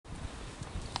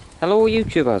Hello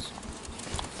YouTubers.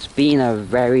 It's been a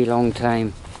very long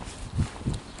time.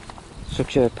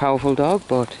 Such a powerful dog,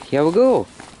 but here we go.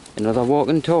 Another walk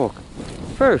and talk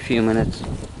for a few minutes.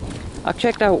 I've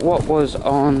checked out what was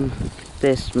on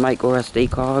this micro SD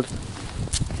card.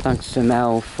 Thanks to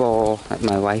Mel for,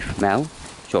 my wife Mel,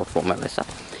 short for Melissa.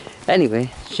 Anyway,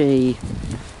 she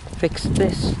fixed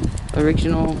this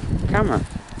original camera,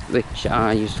 which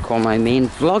I used to call my main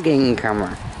vlogging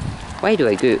camera. Why do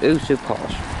I go so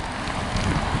posh?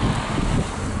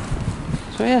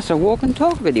 So yeah, it's a walk and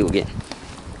talk video again.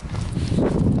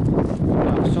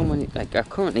 I have so many, I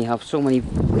currently have so many.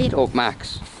 Wait up,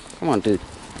 Max. Come on, dude.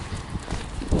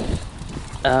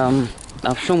 I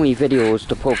have so many videos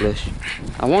to publish.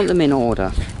 I want them in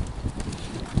order,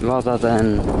 rather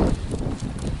than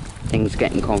things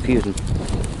getting confusing.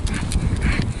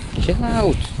 Chill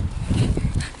out.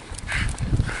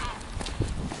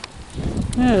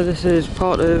 Yeah, this is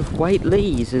part of White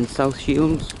Lee's in South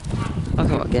Shields. I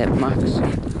thought I'd get Max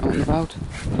out and about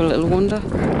for a little wander. I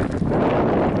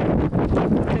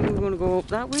think we're going to go up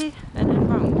that way and then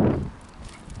round.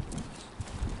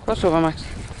 Cross over, Max.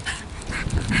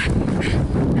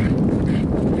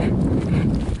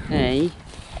 Hey,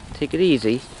 take it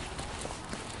easy.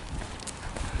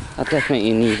 I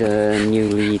definitely need a new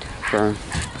lead for him.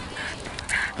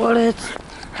 Well, it's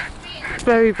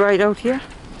very bright out here.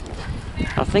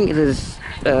 I think it is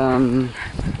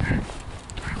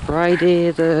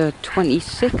Friday the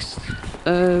 26th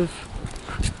of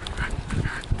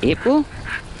April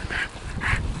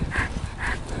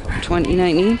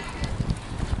 2019.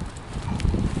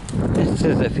 It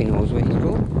says if he knows where he's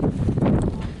going.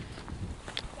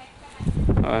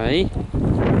 Alright,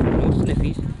 no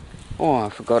sniffies. Oh, I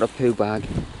forgot a poo bag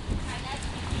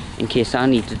in case I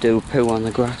need to do poo on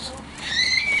the grass.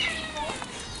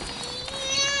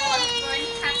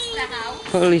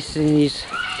 But at least he's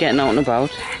getting out and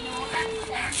about.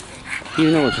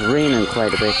 Even though it's raining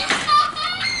quite a bit.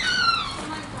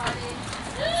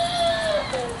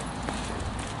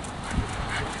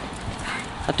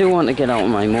 I do want to get out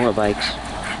on my motorbikes.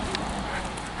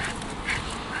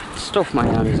 Stuff my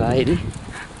anxiety.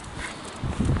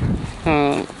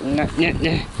 No,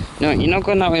 you're not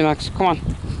going that way, Max. Come on.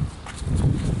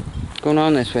 Going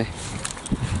on this way.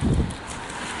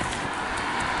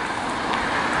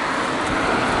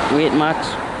 Wait, Max.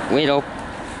 Wait up.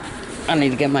 I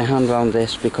need to get my hand around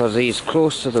this because he's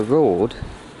close to the road.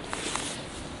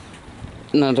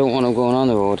 And I don't want him going on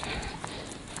the road.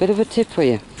 Bit of a tip for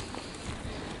you.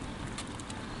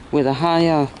 With a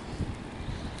higher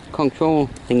control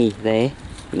thingy there,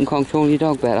 you can control your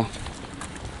dog better.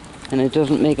 And it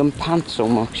doesn't make him pant so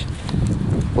much.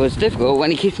 But it's difficult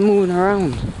when he keeps moving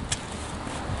around.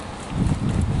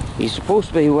 He's supposed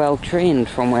to be well trained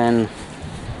from when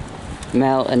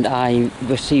Mel and I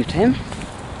received him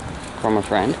from a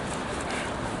friend.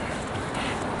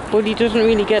 But he doesn't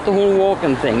really get the whole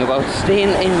walking thing about staying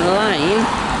in line.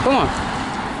 Come on.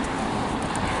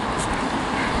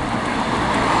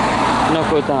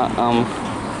 Enough with that.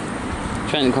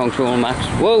 Trying to control Max.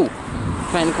 Whoa!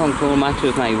 Trying to control Max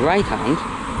with my right hand.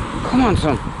 Come on,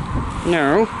 son.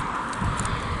 No.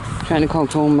 Trying to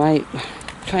control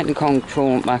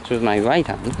Max with my right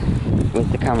hand, with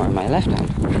the camera in my left hand.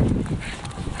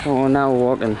 So we're now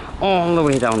walking all the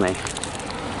way down there.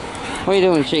 What are you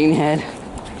doing, shaking your head?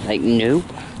 Like, nope.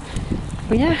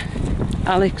 But yeah,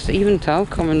 Alex Eventhal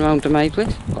coming round to my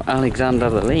place, or Alexander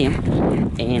the Lame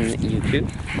in YouTube.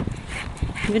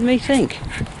 Made me think.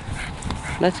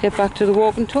 Let's get back to the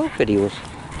walk and talk videos.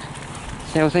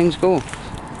 See how things go.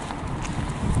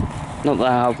 Not that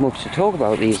I have much to talk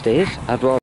about these days. I'd rather